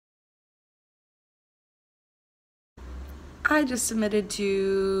I just submitted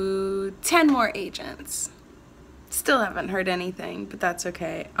to 10 more agents. Still haven't heard anything, but that's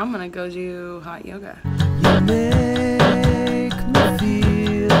okay. I'm gonna go do hot yoga. You make me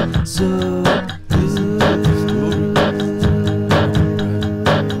feel so good.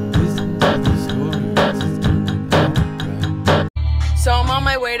 So I'm on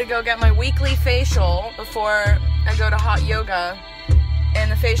my way to go get my weekly facial before I go to hot yoga. And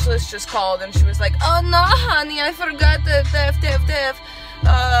the facialist just called and she was like, "Oh no, honey, I forgot the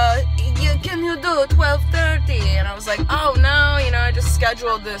can you do 12:30?" And I was like, "Oh no, you know, I just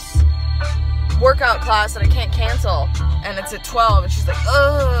scheduled this workout class that I can't cancel, and it's at 12." And she's like,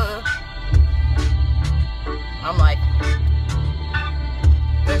 "Ugh." I'm like,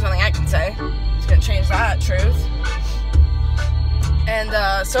 there's nothing I can say. It's gonna change that, truth. And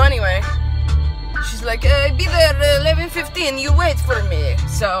so anyway, she's like, "Be there 11:15, you wait for me."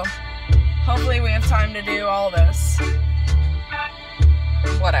 So hopefully we have time to do all this.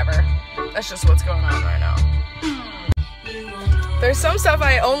 Whatever. That's just what's going on right now. There's some stuff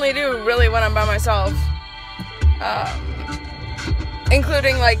I only do really when I'm by myself.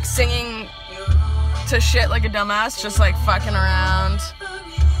 Including like singing to shit like a dumbass, just like fucking around.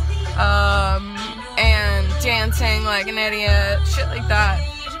 And dancing like an idiot, shit like that.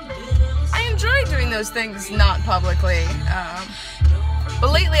 I enjoy doing those things not publicly.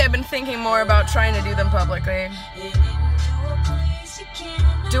 But lately I've been thinking more about trying to do them publicly.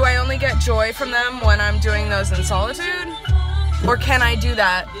 Do I only get joy from them when I'm doing those in solitude? Or can I do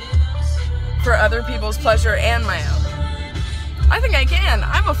that for other people's pleasure and my own? I think I can.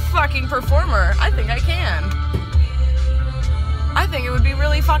 I'm a fucking performer. I think I can. I think it would be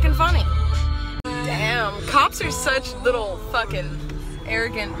really fucking funny. Damn, cops are such little fucking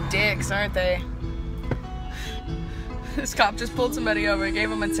arrogant dicks, aren't they? This cop just pulled somebody over,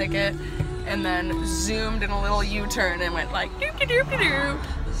 gave him a ticket, and then zoomed in a little U-turn and went like doop-de-doop-de-doop.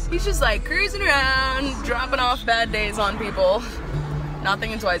 He's just like cruising around, dropping off bad days on people. Not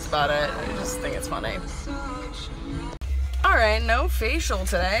thinking twice about it. I just think it's funny. Alright, no facial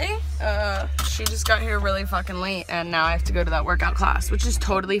today. She just got here really fucking late and now I have to go to that workout class, which is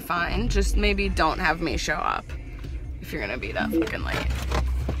totally fine. Just maybe don't have me show up if you're gonna be that fucking late.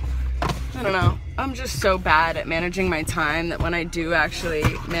 I don't know. I'm just so bad at managing my time that when I do actually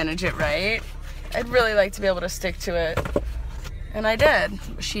manage it right, I'd really like to be able to stick to it. And I did,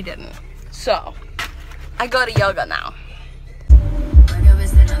 but she didn't. So, I go to yoga now.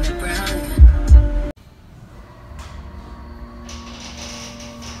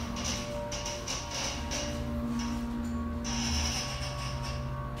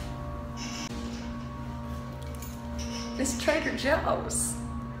 It's Trader Joe's.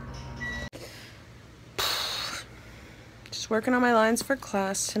 Just working on my lines for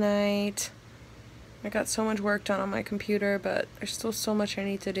class tonight. I got so much work done on my computer, but there's still so much I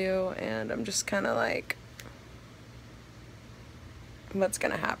need to do, and I'm just kind of like, what's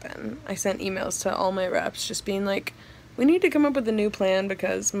gonna happen? I sent emails to all my reps just being like, we need to come up with a new plan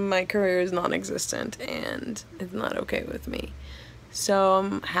because my career is non-existent and it's not okay with me. So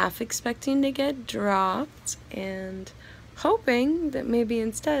I'm half expecting to get dropped and hoping that maybe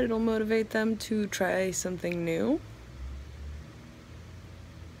instead it'll motivate them to try something new.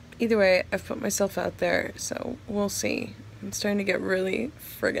 Either way, I've put myself out there, so we'll see. I'm starting to get really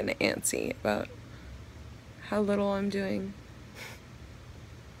friggin' antsy about how little I'm doing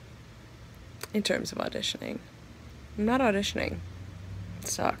in terms of auditioning. I'm not auditioning. It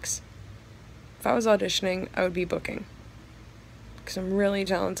sucks. If I was auditioning, I would be booking. Because I'm really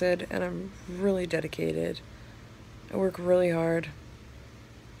talented and I'm really dedicated. I work really hard.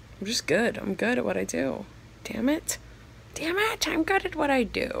 I'm just good. I'm good at what I do. Damn it. Damn it, I'm good at what I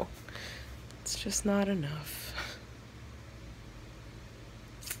do. It's just not enough.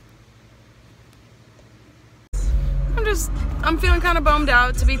 I'm feeling kind of bummed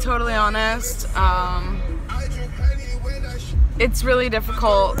out, to be totally honest. It's really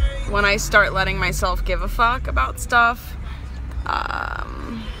difficult when I start letting myself give a fuck about stuff.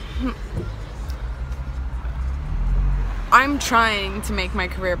 I'm trying to make my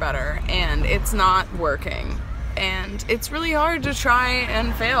career better, and it's not working. And it's really hard to try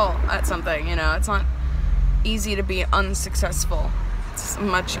and fail at something, you know? It's not easy to be unsuccessful. It's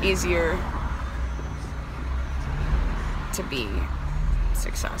much easier to be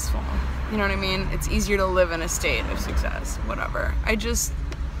successful. You know what I mean? It's easier to live in a state of success, whatever. It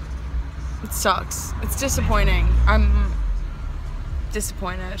sucks. It's disappointing. I'm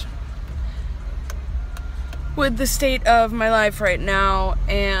disappointed with the state of my life right now,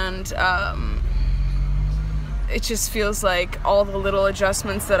 and it just feels like all the little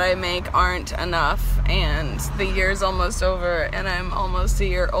adjustments that I make aren't enough, and the year's almost over and I'm almost a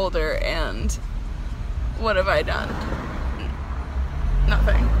year older, and what have I done?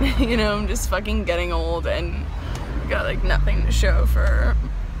 Nothing. You know, I'm just fucking getting old and got like nothing to show for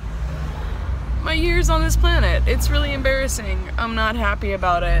my years on this planet. It's really embarrassing. I'm not happy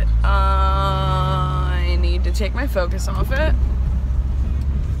about it. I need to take my focus off it.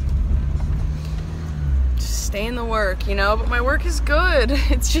 Just stay in the work, you know, but my work is good.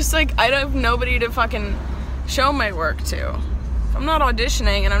 It's just like I have nobody to fucking show my work to. If I'm not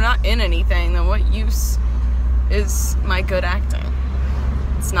auditioning and I'm not in anything, then what use is my good acting?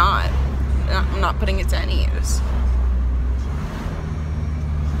 It's not. I'm not putting it to any use.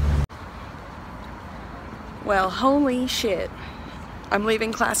 Well, holy shit. I'm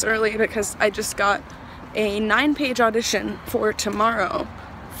leaving class early because I just got a 9-page audition for tomorrow.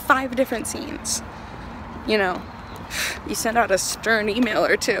 5 different scenes. You know, you send out a stern email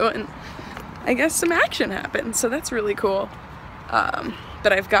or two and I guess some action happens, so that's really cool.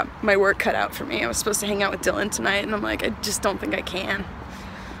 But I've got my work cut out for me. I was supposed to hang out with Dylan tonight and I'm like, I just don't think I can.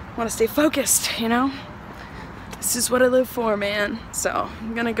 I want to stay focused, you know? This is what I live for, man. So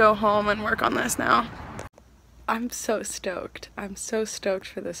I'm gonna go home and work on this now. I'm so stoked. I'm so stoked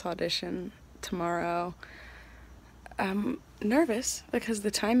for this audition tomorrow. I'm nervous because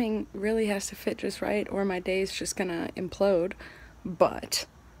the timing really has to fit just right or my day's just gonna implode. But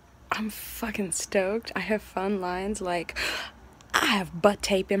I'm fucking stoked. I have fun lines like, I have butt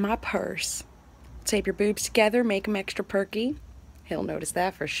tape in my purse. Tape your boobs together, make them extra perky. He'll notice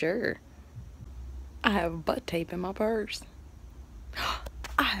that for sure. I have butt tape in my purse.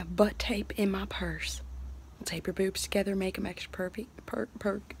 I have butt tape in my purse. Tape your boobs together, make them extra perky.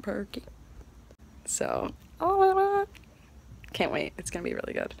 So, can't wait. It's gonna be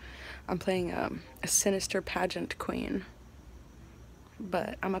really good. I'm playing a sinister pageant queen.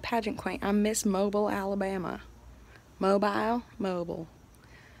 But I'm a pageant queen. I'm Miss Mobile, Alabama. Mobile,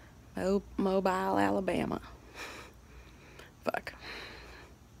 Alabama. Fuck.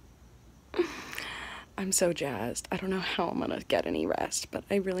 I'm so jazzed. I don't know how I'm gonna get any rest, but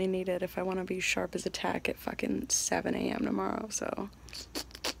I really need it if I want to be sharp as a tack at fucking 7 a.m. tomorrow, so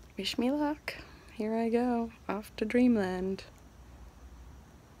wish me luck. Here I go, off to Dreamland.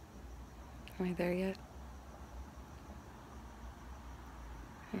 Am I there yet?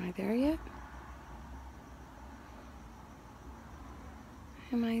 Am I there yet?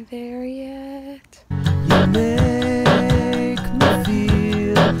 Am I there yet? You make me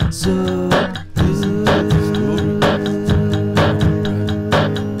feel so